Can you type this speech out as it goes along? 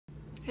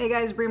Hey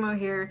guys, Brimo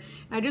here.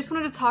 And I just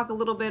wanted to talk a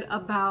little bit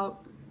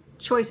about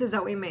choices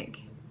that we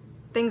make,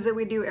 things that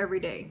we do every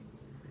day.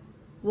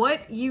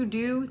 What you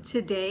do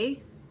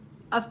today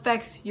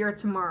affects your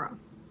tomorrow.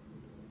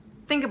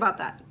 Think about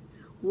that.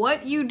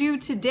 What you do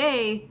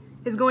today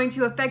is going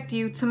to affect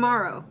you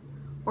tomorrow,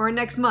 or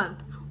next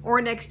month,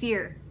 or next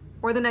year,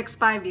 or the next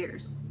 5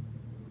 years.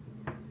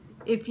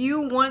 If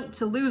you want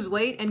to lose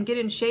weight and get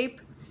in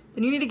shape,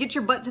 then you need to get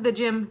your butt to the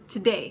gym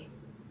today.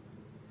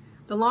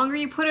 The longer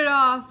you put it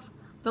off,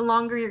 the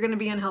longer you're going to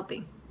be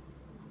unhealthy.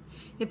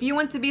 If you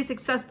want to be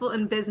successful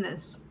in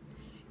business,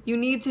 you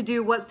need to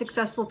do what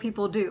successful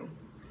people do.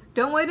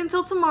 Don't wait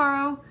until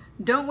tomorrow.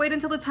 Don't wait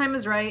until the time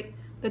is right.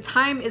 The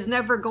time is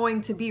never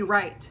going to be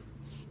right.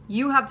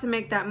 You have to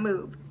make that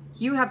move.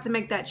 You have to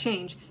make that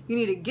change. You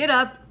need to get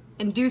up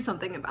and do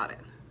something about it.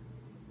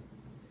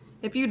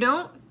 If you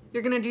don't,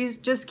 you're going to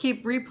just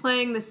keep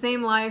replaying the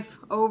same life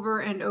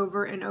over and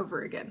over and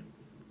over again.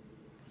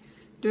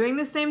 Doing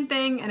the same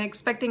thing and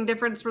expecting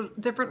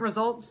different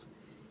results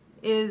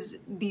is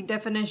the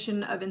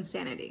definition of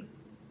insanity.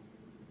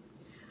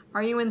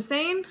 Are you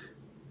insane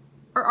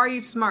or are you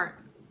smart?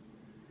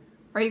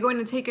 Are you going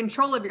to take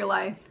control of your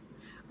life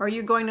or are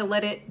you going to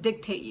let it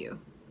dictate you?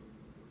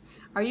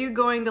 Are you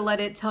going to let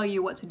it tell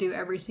you what to do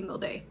every single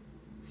day?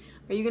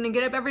 Are you going to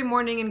get up every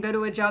morning and go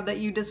to a job that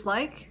you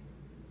dislike?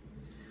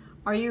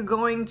 Are you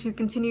going to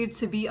continue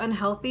to be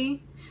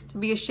unhealthy, to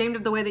be ashamed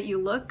of the way that you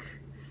look,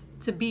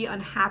 to be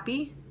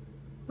unhappy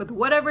with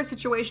whatever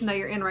situation that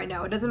you're in right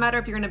now? It doesn't matter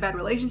if you're in a bad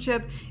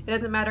relationship. It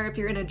doesn't matter if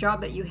you're in a job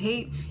that you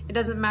hate. It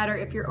doesn't matter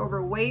if you're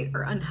overweight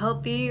or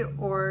unhealthy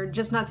or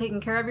just not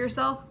taking care of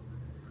yourself.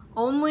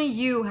 Only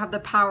you have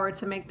the power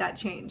to make that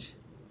change.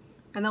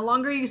 And the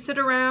longer you sit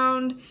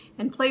around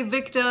and play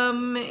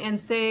victim and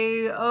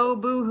say, oh,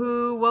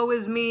 boo-hoo, woe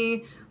is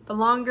me, the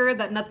longer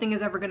that nothing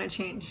is ever going to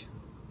change.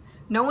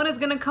 No one is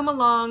going to come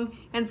along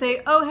and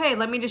say, oh, hey,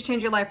 let me just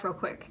change your life real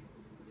quick.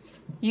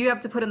 You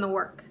have to put in the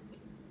work.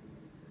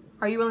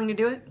 Are you willing to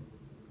do it?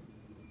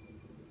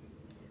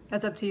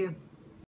 That's up to you.